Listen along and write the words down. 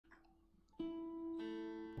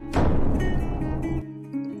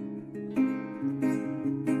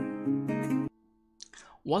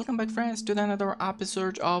Welcome back friends to another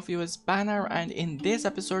episode of US Banner, and in this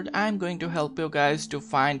episode I'm going to help you guys to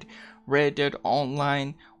find rated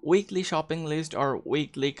online weekly shopping list or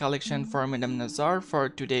weekly collection for Madam Nazar for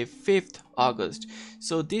today 5th August.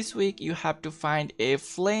 So this week you have to find a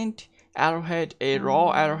flint arrowhead, a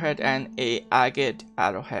raw arrowhead and a agate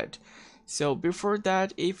arrowhead. So before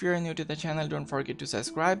that, if you're new to the channel, don't forget to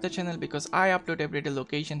subscribe the channel because I upload everyday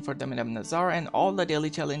location for the Madam Nazar and all the daily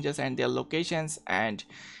challenges and their locations and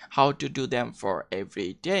how to do them for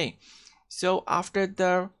every day. So after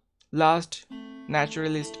the last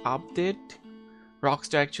naturalist update,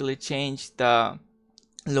 Rockstar actually changed the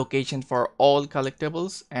location for all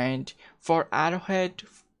collectibles, and for arrowhead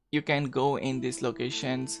you can go in these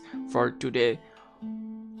locations for today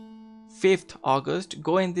 5th August.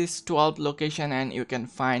 Go in this 12th location and you can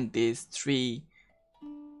find these 3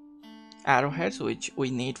 arrowheads which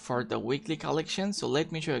we need for the weekly collection. So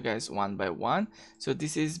let me show you guys one by one. So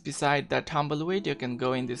this is beside the tumbleweed. You can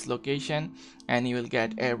go in this location and you will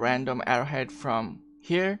get a random arrowhead from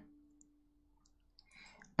here,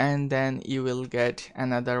 and then you will get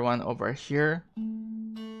another one over here,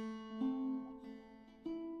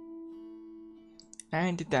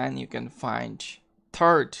 and then you can find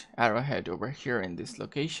third arrowhead over here in this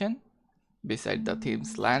location beside the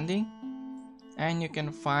Thieves Landing, and you can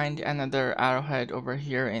find another arrowhead over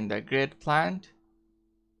here in the great plant,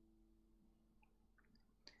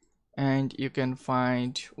 and you can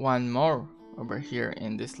find one more over here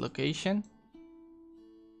in this location,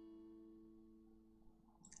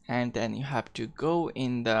 and then you have to go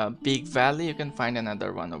in the big valley. You can find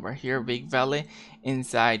another one over here, big valley,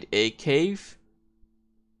 inside a cave,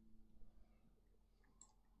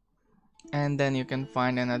 and then you can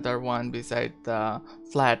find another one beside the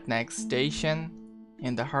flat neck station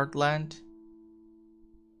in the heartland,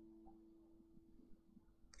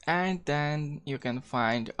 and then you can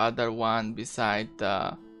find other one beside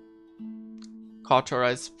the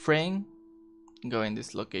Kotora Spring. Go in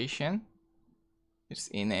this location, it's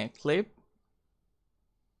in a clip,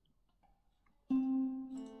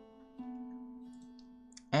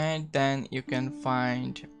 and then you can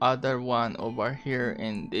find other one over here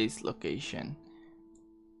in this location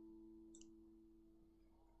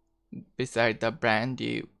beside the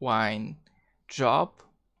brandy wine drop,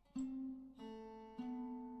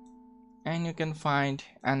 and you can find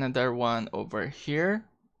another one over here,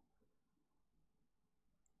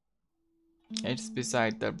 it's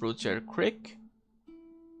beside the Brucher Creek,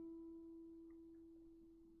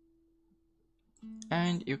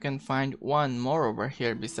 and you can find one more over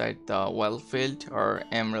here beside the Wellfield or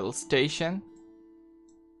Emerald Station,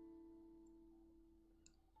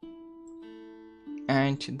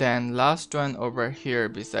 and then last one over here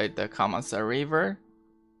beside the Kamasa River.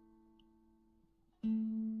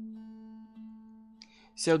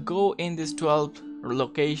 So go in this 12th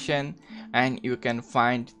location and you can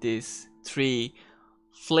find these 3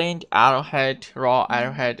 flint arrowhead, raw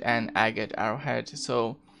arrowhead and agate arrowhead.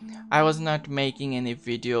 So I was not making any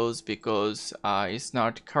videos because it's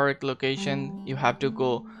not correct location. You have to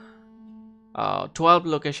go 12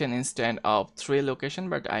 location instead of 3 location,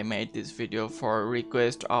 but I made this video for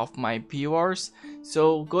request of my viewers.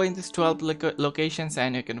 So go in this 12 locations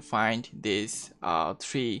and you can find these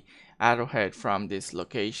 3 arrowhead from these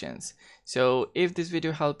locations. So if this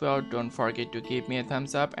video helped you out, don't forget to give me a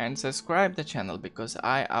thumbs up and subscribe the channel because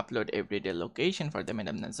I upload everyday location for the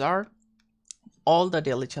Madam Nazar, all the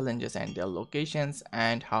daily challenges and their locations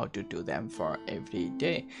and how to do them for every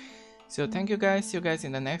day. So thank you guys, see you guys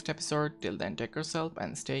in the next episode. Till then, take yourself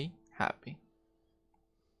and stay happy.